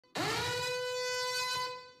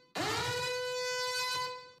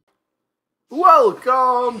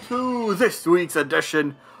Welcome to this week's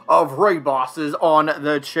edition of Raid Bosses on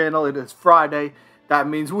the channel. It is Friday. That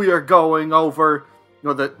means we are going over,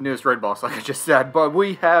 the newest Raid Boss, like I just said. But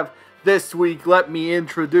we have this week, let me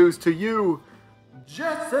introduce to you,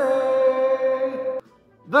 Jesse,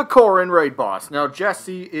 the Corrin Raid Boss. Now,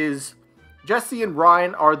 Jesse and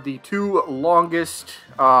Ryan are the two longest,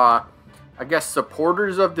 I guess,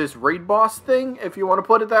 supporters of this Raid Boss thing, if you want to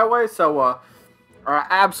put it that way. So, I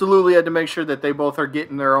absolutely had to make sure that they both are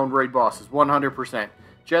getting their own raid bosses, 100%.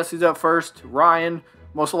 Jesse's up first. Ryan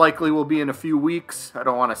most likely will be in a few weeks. I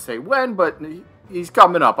don't want to say when, but he's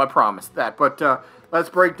coming up. I promise that. But let's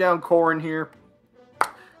break down Corrin here.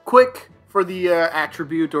 Quick for the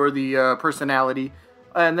attribute or the personality.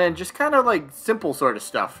 And then just kind of like simple sort of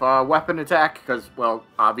stuff. Weapon attack, because, well,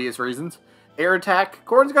 obvious reasons. Air attack.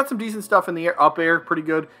 Corrin's got some decent stuff in the air. Up air, pretty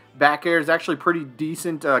good. Back air is actually pretty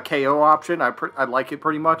decent KO option. I like it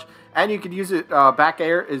pretty much. And you could use it, back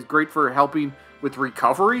air is great for helping with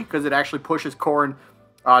recovery, because it actually pushes Corrin,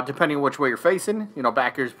 depending on which way you're facing.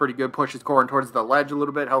 Back air is pretty good, pushes Corrin towards the ledge a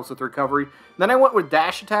little bit, helps with recovery. Then I went with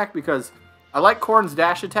dash attack, because I like Corrin's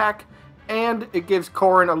dash attack, and it gives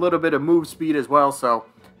Corrin a little bit of move speed as well, so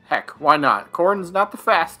heck, why not? Corrin's not the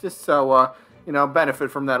fastest, so,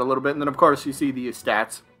 benefit from that a little bit. And then, of course, you see the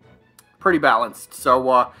stats. Pretty balanced.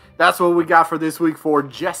 So, that's what we got for this week for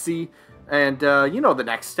Jesse. And, the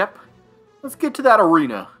next step. Let's get to that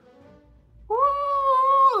arena. Woo,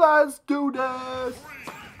 let's do this.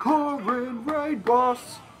 Corrin Raid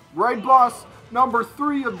Boss. Raid Boss number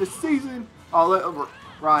 3 of the season. Oh,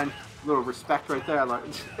 Ryan, a little respect right there.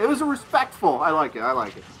 It was a respectful. I like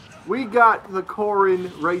it. We got the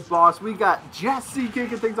Corrin Raid Boss. We got Jesse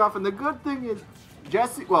kicking things off. And the good thing is,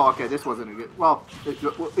 Jesse, well, okay, this wasn't a good, well,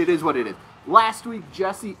 it is what it is. Last week,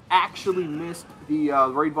 Jesse actually missed the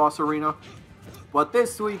Raid Boss Arena, but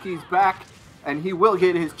this week he's back, and he will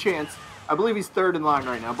get his chance. I believe he's 3rd in line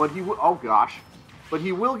right now, but he will, oh gosh, but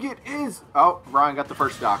he will get his, oh, Ryan got the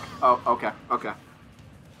first stock. Oh, okay.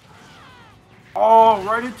 Oh,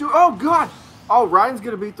 right into, oh god, oh, Ryan's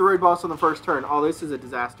going to beat the Raid Boss on the first turn. Oh, this is a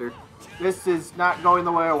disaster. This is not going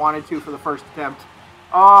the way I wanted to for the first attempt.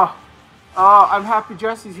 I'm happy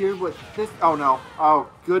Jesse's here, but this... Oh, no. Oh,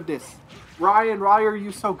 goodness. Ryan, why are you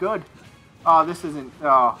so good? This isn't...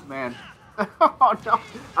 Oh, man. Oh, no.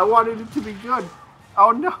 I wanted it to be good.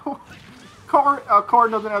 Oh, no.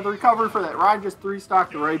 Corrin doesn't have the recovery for that. Ryan just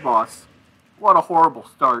 3-stocked the Raid Boss. What a horrible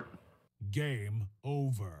start. Game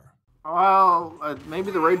over. Well,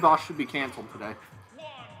 maybe the Raid Boss should be canceled today.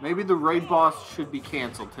 Maybe the Raid Boss should be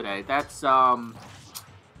canceled today. That's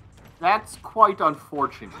quite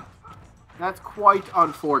unfortunate. That's quite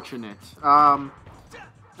unfortunate. I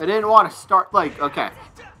didn't want to start, okay.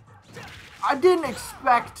 I didn't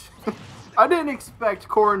expect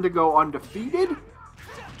Corrin to go undefeated.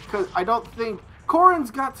 Because I don't think, Corrin's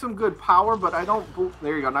got some good power, but I don't,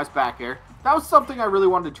 there you go, nice back air. That was something I really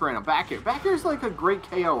wanted to train on, back air. Back air is like a great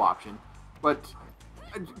KO option. But,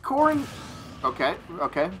 Corrin, okay,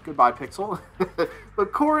 goodbye Pixel.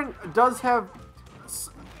 But Corrin does have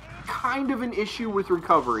kind of an issue with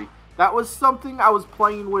recovery. That was something I was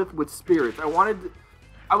playing with spirits.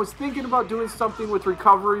 I was thinking about doing something with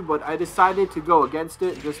recovery, but I decided to go against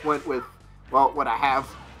it and just went with, well, what I have.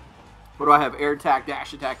 What do I have? Air attack,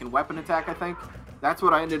 dash attack, and weapon attack, I think. That's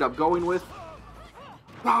what I ended up going with.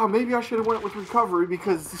 Oh, maybe I should have went with recovery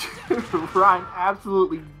because Ryan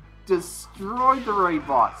absolutely destroyed the Raid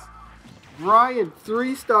Boss. Ryan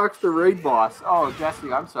 3-stocks the Raid Boss. Oh,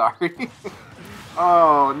 Jesse, I'm sorry.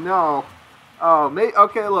 Oh, no. Oh,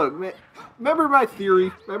 okay, look, remember my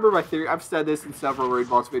theory? I've said this in several Raid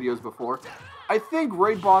Boss videos before. I think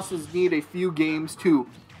Raid Bosses need a few games to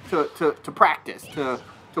practice, to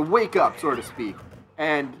wake up, so to speak.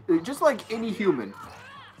 And just like any human,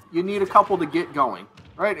 you need a couple to get going,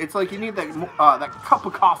 right? It's like you need that cup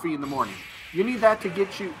of coffee in the morning. You need that to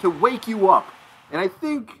get you, to wake you up. And I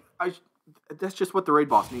think that's just what the Raid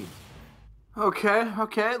Boss needs. Okay,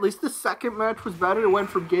 at least the second match was better. It went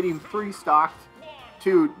from getting 3-stocked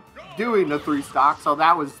to doing the 3-stock, so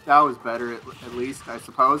that was better at least, I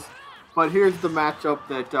suppose. But here's the matchup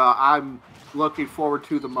that I'm looking forward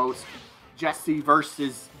to the most. Jesse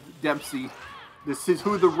versus Dempsey. This is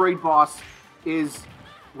who the Raid Boss is,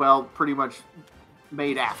 well, pretty much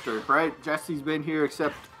made after, right? Jesse's been here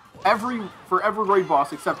for every Raid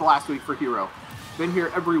Boss except last week for Hero. Been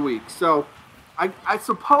here every week, so I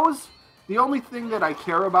suppose... The only thing that I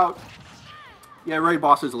care about, yeah, Raid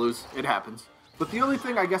Bosses lose, it happens. But the only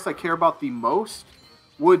thing I guess I care about the most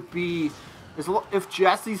would be, if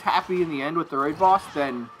Jesse's happy in the end with the Raid Boss,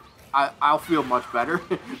 then I'll feel much better.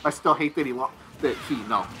 I still hate that he lost. that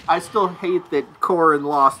no. I still hate that Corrin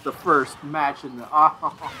lost the first match in the.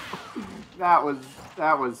 That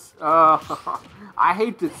was. I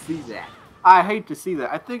hate to see that. I hate to see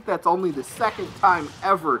that. I think that's only the second time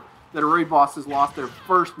ever that a raid boss has lost their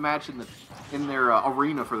first match in their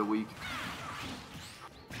arena for the week.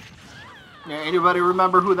 Yeah, anybody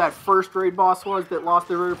remember who that first raid boss was that lost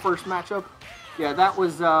their very first matchup? Yeah, that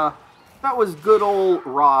was good old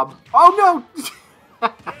Rob. Oh no!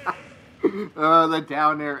 The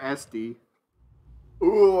down air SD.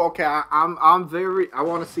 Ooh, okay. I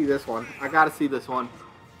want to see this one. I gotta see this one.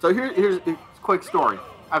 So here's a quick story.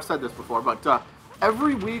 I've said this before, but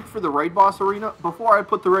every week for the raid boss arena, before I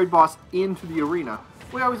put the raid boss into the arena,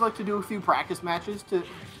 we always like to do a few practice matches to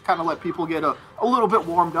kind of let people get a little bit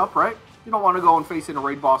warmed up, right? You don't want to go and face in a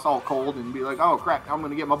raid boss all cold and be like, oh crap, I'm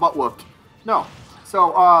going to get my butt whooped. No.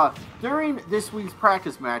 So, during this week's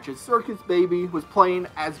practice matches, Slackerz Baby was playing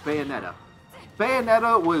as Bayonetta.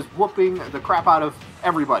 Bayonetta was whooping the crap out of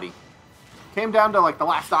everybody. Came down to like the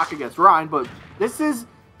last stock against Ryan, but this is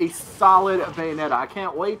a solid Bayonetta. I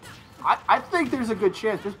can't wait. I think there's a good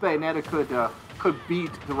chance this Bayonetta could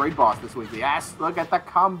beat the raid boss this week. Yes, look at the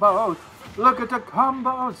combos. Look at the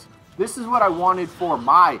combos. This is what I wanted for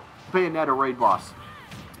my Bayonetta raid boss.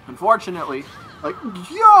 Unfortunately, like,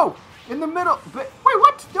 yo! In the middle. Wait,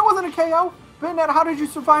 what? That wasn't a KO? Bayonetta, how did you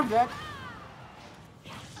survive that?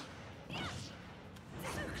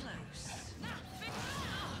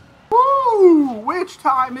 Woo! Witch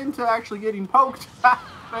time into actually getting poked.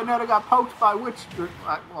 Bayonetta got poked by Witch.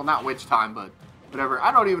 Well, not Witch time, but whatever.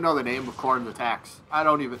 I don't even know the name of Corrin's attacks. I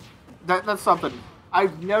don't even. That's something.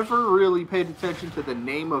 I've never really paid attention to the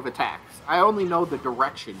name of attacks. I only know the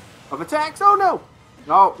direction of attacks. Oh no!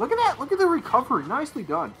 No, look at that. Look at the recovery. Nicely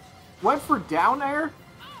done. Went for down air,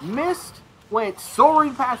 missed, went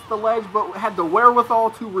soaring past the ledge, but had the wherewithal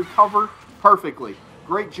to recover perfectly.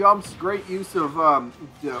 Great jumps, great use of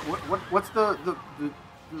what's the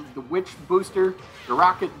witch booster, the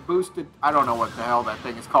rocket boosted. I don't know what the hell that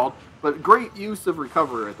thing is called, but great use of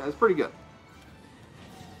recovery right there. That's pretty good.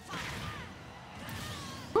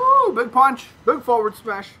 Ooh, big punch, big forward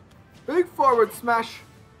smash, big forward smash.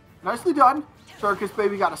 Nicely done. Slackerz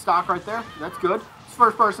Baby got a stock right there. That's good.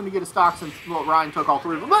 First person to get a stock since Ryan took all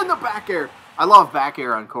three of them. Then the back air. I love back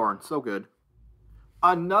air on Corrin. So good.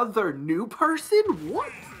 Another new person?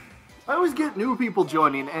 What? I always get new people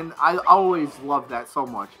joining, and I always love that so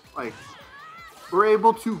much. Like, we're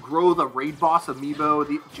able to grow the raid boss amiibo,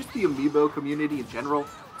 just the amiibo community in general.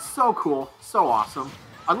 So cool. So awesome.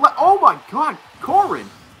 Oh my god, Corrin.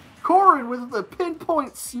 Corrin with the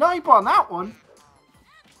pinpoint snipe on that one.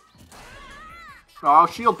 Oh,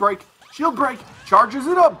 shield break. Shield break. Charges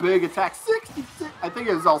it up. Big attack. 66. I think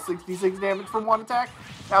it was all 66 damage from one attack.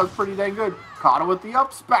 That was pretty dang good. Caught him with the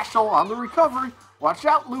up special on the recovery. Watch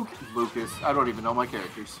out, Lucas. I don't even know my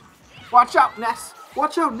characters. Watch out, Ness.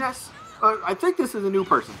 Watch out, Ness. I think this is a new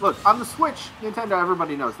person. Look, on the Switch, Nintendo,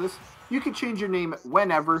 everybody knows this. You can change your name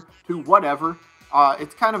whenever to whatever.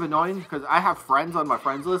 It's kind of annoying because I have friends on my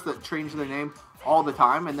friends list that change their name all the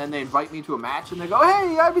time, and then they invite me to a match, and they go,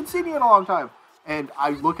 hey, I haven't seen you in a long time. And I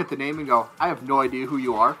look at the name and go, I have no idea who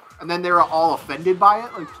you are. And then they're all offended by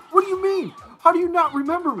it. Like, what do you mean? How do you not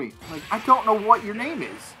remember me? Like, I don't know what your name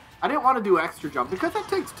is. I didn't want to do extra jump because that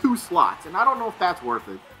takes 2 slots. And I don't know if that's worth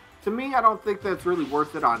it. To me, I don't think that's really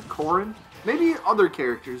worth it on Corrin. Maybe other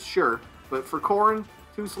characters, sure. But for Corrin,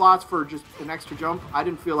 2 slots for just an extra jump, I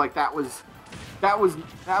didn't feel like that wasn't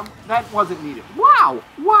needed. Wow!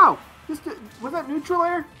 Wow! Was that neutral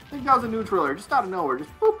air? I think that was a neutral air. Just out of nowhere. Just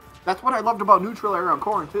boop. That's what I loved about neutral air on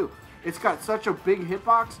Corrin too. It's got such a big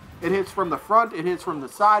hitbox. It hits from the front, it hits from the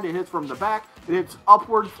side, it hits from the back, it hits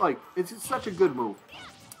upwards. Like, it's such a good move.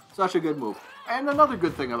 Such a good move. And another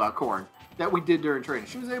good thing about Corrin that we did during training,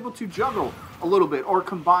 she was able to juggle a little bit or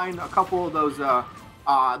combine a couple of those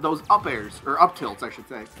up airs, or up tilts, I should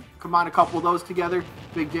say. Combine a couple of those together.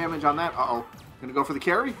 Big damage on that. Uh-oh. Gonna go for the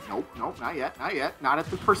carry? Nope, nope, not yet, not yet. Not at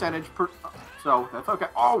the percentage. So, that's okay.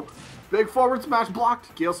 Oh! Big forward smash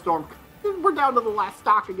blocked. Gale Storm. We're down to the last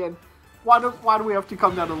stock again. Why do we have to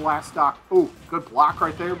come down to the last stock? Oh, good block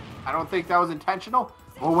right there. I don't think that was intentional.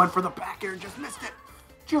 Oh, went for the back air and just missed it.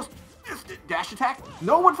 Just missed it. Dash attack.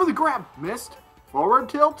 No one for the grab. Missed. Forward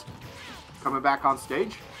tilt. Coming back on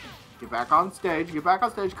stage. Get back on stage. Get back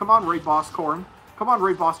on stage. Come on, Raid Boss Corrin. Come on,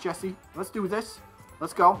 Raid Boss Jesse. Let's do this.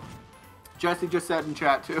 Let's go. Jesse just said in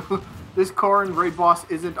chat too. This Corrin Raid Boss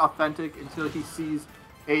isn't authentic until he sees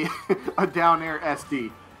a down air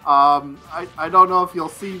SD. I don't know if you'll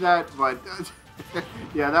see that, but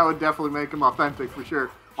yeah, that would definitely make him authentic for sure.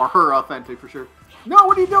 Or her authentic for sure. No,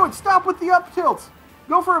 what are you doing? Stop with the up tilts.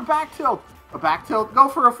 Go for a back tilt. A back tilt. Go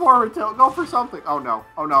for a forward tilt. Go for something. Oh, no.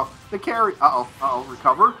 Oh, no. The carry. Uh-oh. Uh-oh.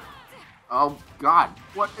 Recover. Oh, God.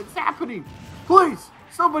 What is happening? Please,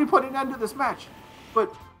 somebody put an end to this match.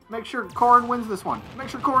 But make sure Corrin wins this one. Make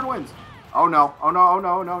sure Corrin wins. Oh, no. Oh, no. Oh,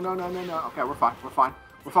 no. No, no, no, no, no. Okay, we're fine. We're fine.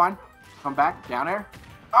 We're fine. Come back. Down air.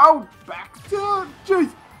 Oh, back to...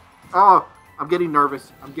 Jeez. Oh, I'm getting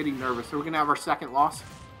nervous. I'm getting nervous. So we're going to have our second loss.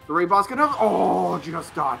 The Raid Boss going to have... Oh,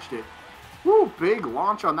 just dodged it. Woo, big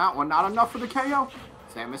launch on that one. Not enough for the KO.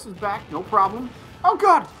 Samus is back. No problem. Oh,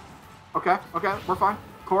 God. Okay, okay. We're fine.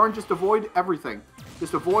 Corrin, just avoid everything.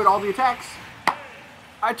 Just avoid all the attacks.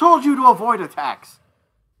 I told you to avoid attacks.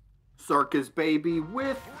 Circus Baby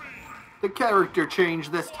with the character change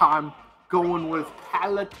this time. Going with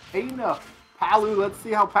Palutena. Palu, let's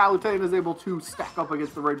see how Palutena is able to stack up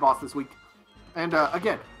against the Raid Boss this week. And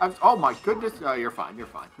again, oh my goodness, you're fine, you're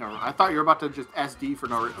fine. Never mind. I thought you were about to just SD for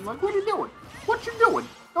no reason. I'm like, what are you doing? What you doing?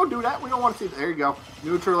 Don't do that. We don't want to see that. There you go.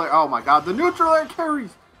 Neutral air. Oh my God, the neutral air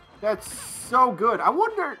carries. That's so good. I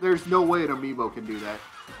wonder, there's no way an Amiibo can do that.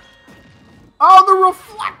 Oh, the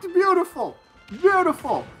reflect, beautiful,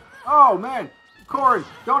 beautiful. Oh man, Corrin,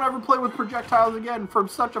 don't ever play with projectiles again from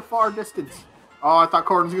such a far distance. Oh, I thought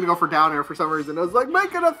Corrin was gonna go for down air for some reason. I was like,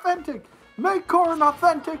 make it authentic. Make Corrin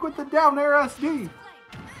authentic with the down air SD.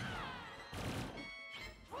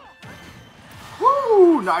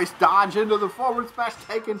 Woo! Nice dodge into the forward smash,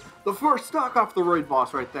 taking the first stock off the Raid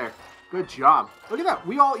Boss right there. Good job. Look at that.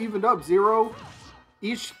 We all evened up 0.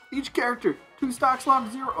 Each character, 2 stocks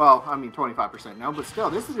left, 0. Well, I mean 25% now, but still,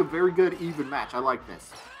 this is a very good even match. I like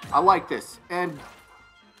this. I like this. And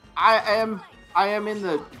I am in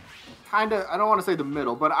the kind of, I don't want to say the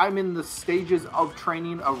middle, but I'm in the stages of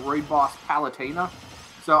training of Raid Boss Palutena.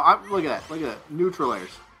 So look at that, look at that, neutral airs.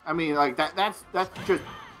 I mean, like that's just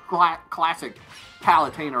classic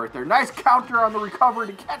Palutena right there. Nice counter on the recovery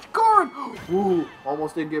to catch Corrin. Ooh,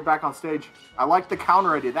 almost didn't get back on stage. I like the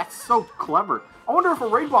counter idea. That's so clever. I wonder if a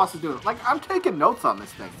Raid Boss is doing it. Like, I'm taking notes on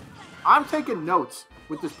this thing. I'm taking notes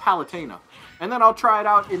with this Palutena, and then I'll try it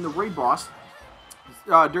out in the Raid Boss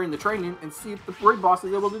during the training and see if the Raid Boss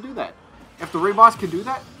is able to do that. If the Raid Boss can do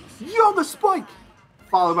that, yo, the spike!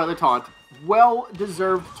 Followed by the taunt.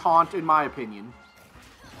 Well-deserved taunt, in my opinion.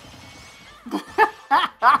 Look at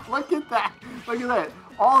that. Look at that.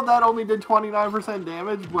 All of that only did 29%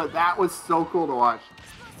 damage, but that was so cool to watch.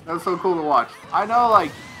 That was so cool to watch. I know,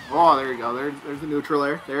 like... Oh, there you go. There's the neutral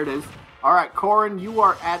air. There it is. All right, Corrin, you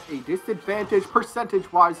are at a disadvantage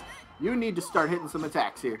percentage-wise. You need to start hitting some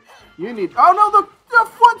attacks here. You need... Oh, no, the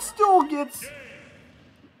footstool gets...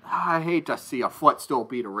 I hate to see a footstool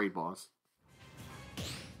beat a Raid Boss.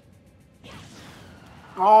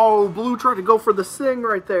 Oh, Blue tried to go for the sing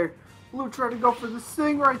right there. Blue tried to go for the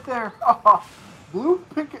sing right there. Oh, Blue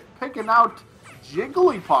picking out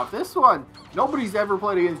Jigglypuff. This one, nobody's ever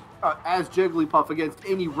played against as Jigglypuff against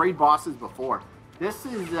any Raid Bosses before. This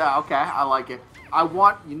is, okay, I like it. I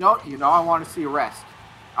want, you know, I want to see a rest.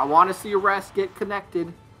 I want to see a rest get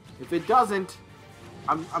connected. If it doesn't,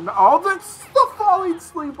 I'm not, oh, that's the falling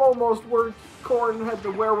sleep almost worked. Corrin had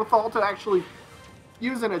the wherewithal to actually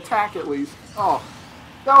use an attack at least. Oh,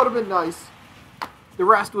 that would have been nice. The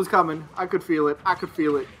rest was coming. I could feel it. I could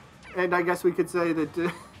feel it. And I guess we could say that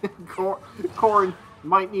Corrin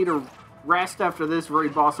might need a rest after this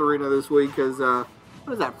Raid Boss Arena this week, because,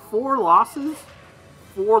 what is that, 4 losses?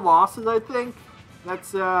 4 losses, I think?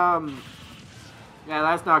 That's, yeah,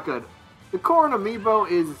 that's not good. The Corrin Amiibo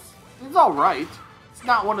is alright. It's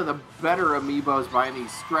not one of the better Amiibos by any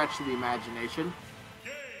stretch of the imagination.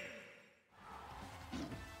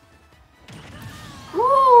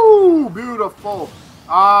 Woo! Beautiful.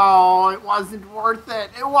 Oh, it wasn't worth it.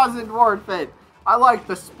 It wasn't worth it. I like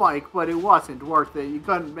the spike, but it wasn't worth it. You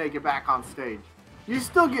couldn't make it back on stage. You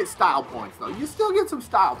still get style points, though. You still get some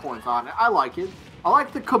style points on it. I like it. I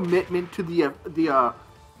like the commitment to the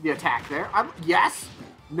attack there. Yes.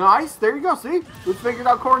 Nice. There you go. See? We figured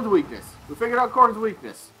out Corrin's weakness. We figured out Corrin's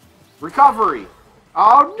weakness. Recovery.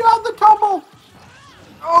 Oh, no, the tumble.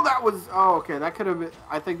 Oh, that was... Oh, okay. That could have been...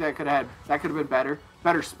 I think that could have been better.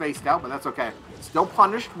 Better spaced out, but that's okay. Still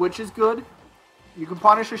punished, which is good. You can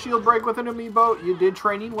punish a shield break with an Amiibo. You did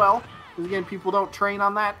training well. Because, again, people don't train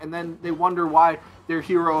on that, and then they wonder why their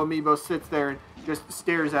hero Amiibo sits there and just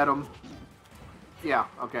stares at them. Yeah,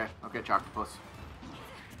 okay. Okay, Choctopus.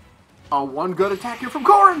 Oh, one good attack here from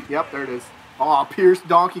Corrin. Yep, there it is. Oh, pierced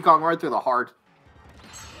Donkey Kong right through the heart.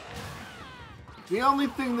 The only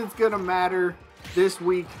thing that's going to matter this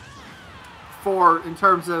week in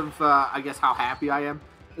terms of, I guess, how happy I am,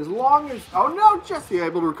 as long as... Oh, no, Jesse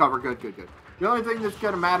able to recover. Good, good, good. The only thing that's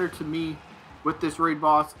going to matter to me with this Raid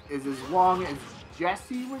Boss is as long as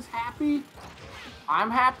Jesse was happy, I'm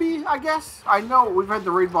happy, I guess. I know we've had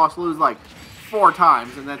the raid boss lose like 4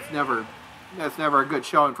 times, and that's never a good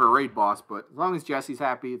showing for a raid boss, but as long as Jesse's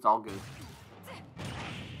happy, it's all good.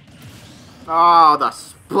 Oh, the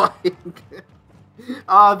spike.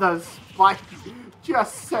 Oh, the spike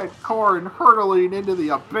just sent Corrin hurtling into the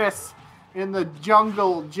abyss in the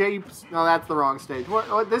jungle japes. No, that's the wrong stage.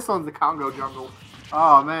 What? This one's the Congo jungle.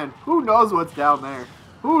 Oh, man. Who knows what's down there?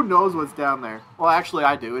 Who knows what's down there? Well, actually,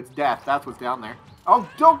 I do. It's death. That's what's down there. Oh,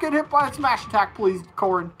 don't get hit by a smash attack, please,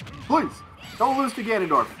 Corrin. Please. Don't lose to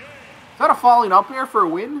Ganondorf. Is that a falling up air for a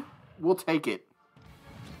win? We'll take it.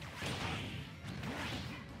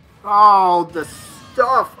 Oh, the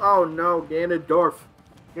stuff. Oh, no. Ganondorf.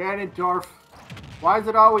 Ganondorf. Why is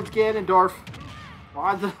it always Ganondorf?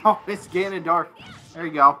 Why is it always Ganondorf? There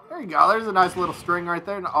you go. There you go. There's a nice little string right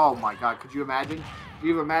there. Oh, my God. Could you imagine? Could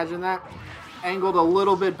you imagine that? Angled a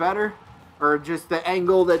little bit better? Or just the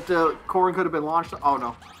angle that Corrin could have been launched? Oh,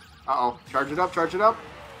 no. Uh-oh. Charge it up. Charge it up.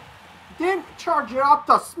 Didn't charge it up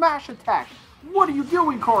the smash attack. What are you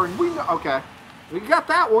doing, Corrin? We know. Okay. You got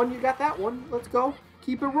that one. You got that one. Let's go.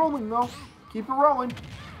 Keep it rolling, though. Keep it rolling.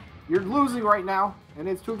 You're losing right now. And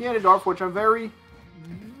it's to Ganondorf, which I'm very,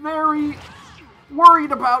 very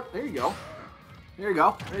worried about. There you go. There you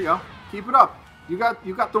go. There you go. Keep it up. You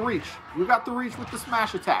got the reach. You got the reach with the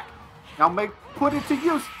smash attack. Now put it to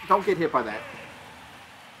use. Don't get hit by that.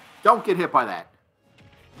 Don't get hit by that.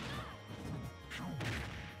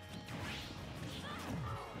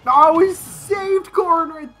 Oh, he saved Corrin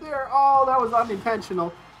right there. Oh, that was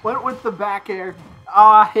unintentional. Went with the back air.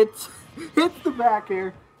 Hits the back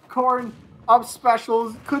air. Corrin up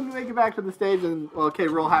specials. Couldn't make it back to the stage. And, well, okay,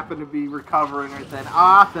 Rool happened to be recovering right then.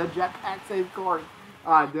 The jetpack saved Corrin.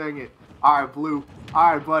 Dang it. All right, Blue.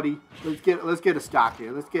 All right, buddy. Let's get a stock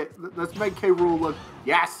here. Let's make K. Rool look.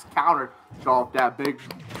 Yes, counter. Show off that big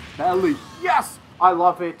belly. Yes, I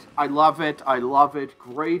love it. I love it. I love it.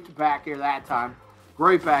 Great back air that time.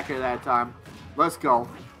 Great back air that time. Let's go.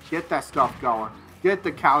 Get that stuff going. Get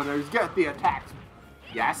the counters. Get the attacks.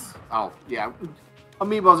 Yes. Oh, yeah.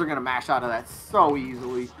 Amiibos are gonna mash out of that so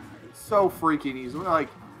easily. So freaking easily. Like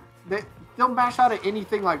they'll mash out of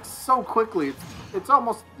anything like so quickly. It's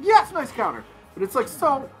almost, yes, nice counter. But it's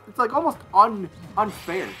like almost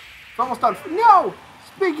unfair. It's almost unfair. No!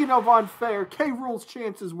 Speaking of unfair, K. Rool's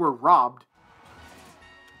chances were robbed.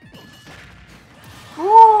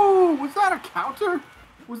 Ooh, was that a counter?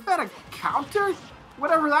 Was that a counter?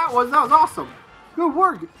 Whatever that was awesome. Good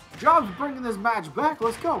work. Job's bringing this match back.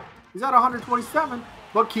 Let's go. He's at 127,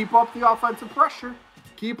 but keep up the offensive pressure.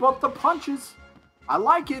 Keep up the punches. I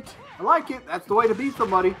like it. I like it. That's the way to beat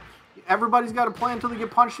somebody. Everybody's got a plan until they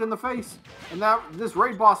get punched in the face. And this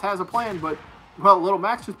raid boss has a plan, but, well, Little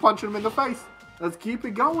Max just punching him in the face. Let's keep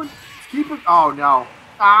it going. Let's keep it. Oh, no.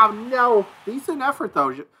 Oh, no. Decent effort,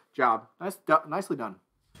 though, Job. Nicely done.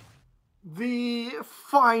 The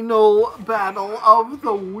final battle of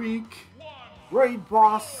the week. Raid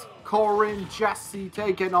boss Corrin, Jesse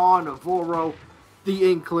taking on Voro, the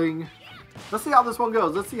Inkling. Let's see how this one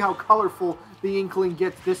goes. Let's see how colorful the Inkling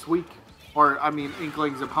gets this week. Or, I mean,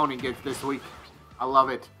 Inkling's opponent gets this week. I love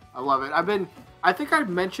it. I love it. I think I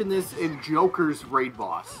mentioned this in Joker's Raid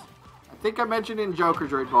Boss. I think I mentioned it in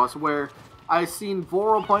Joker's Raid Boss, where I seen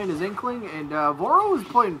Voro playing as Inkling, and Voro was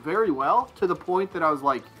playing very well, to the point that I was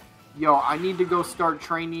like, yo, I need to go start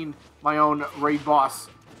training my own Raid Boss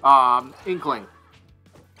Inkling.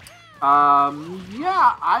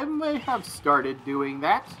 Yeah, I may have started doing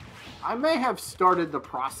that. I may have started the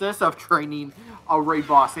process of training a Raid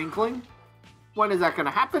Boss Inkling. When is that going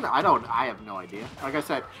to happen? I have no idea. Like I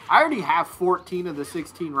said, I already have 14 of the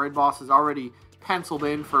 16 Raid Bosses already penciled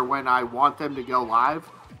in for when I want them to go live.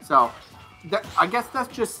 So, I guess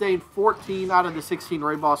that's just saying 14 out of the 16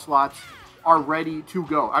 Raid Boss slots are ready to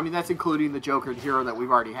go. I mean, that's including the Joker hero that we've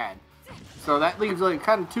already had. So that leaves like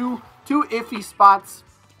kind of two iffy spots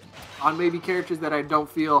on maybe characters that I don't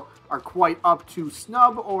feel are quite up to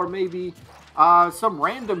snub, or maybe some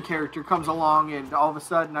random character comes along and all of a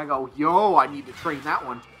sudden I go, yo, I need to train that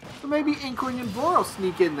one. So maybe Inkling and Voro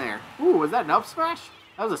sneak in there. Ooh, was that an up smash?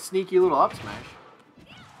 That was a sneaky little up smash.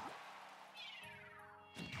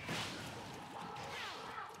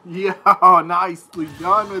 Yeah, nicely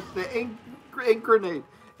done with the ink grenade.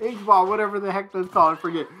 Ink ball, whatever the heck that's called, I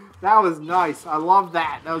forget. That was nice. I love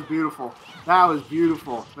that. That was beautiful. That was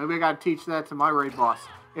beautiful. Maybe I gotta teach that to my raid boss,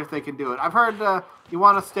 if they can do it. I've heard you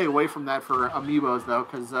want to stay away from that for Amiibos, though,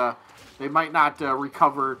 because they might not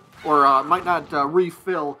recover, or might not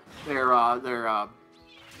refill their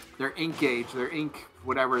ink gauge, their ink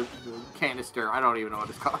whatever the canister. I don't even know what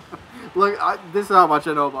it's called. Look, this is how much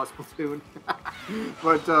I know about Splatoon.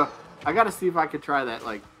 But I gotta see if I could try that.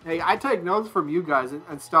 Like, hey, I take notes from you guys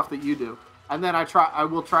and stuff that you do, and then I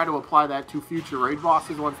will try to apply that to future raid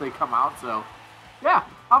bosses once they come out. So, yeah,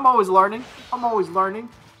 I'm always learning.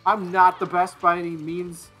 I'm not the best by any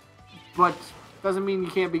means, but doesn't mean you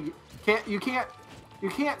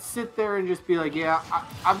can't sit there and just be like, yeah,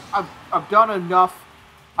 I've done enough.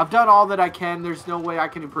 I've done all that I can. There's no way I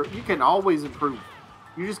can improve. You can always improve.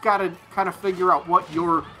 You just gotta kind of figure out what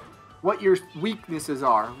your weaknesses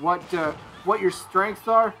are, what your strengths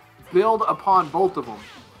are. Build upon both of them.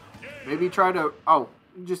 Maybe try to. Oh,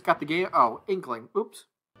 you just got the game. Oh, Inkling. Oops.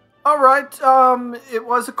 All right. It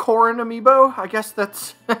was a Corrin amiibo. I guess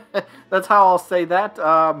that's that's how I'll say that.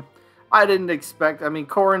 I didn't expect. I mean,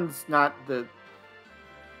 Corrin's not the.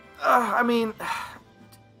 I mean,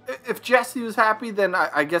 if Jesse was happy, then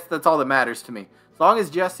I guess that's all that matters to me. As long as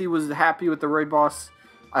Jesse was happy with the raid boss,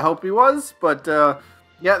 I hope he was. But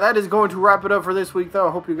yeah, that is going to wrap it up for this week, though.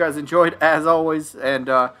 I hope you guys enjoyed, as always. And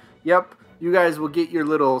yep, you guys will get your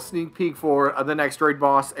little sneak peek for the next raid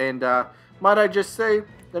boss. And might I just say,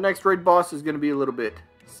 the next raid boss is going to be a little bit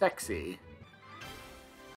sexy.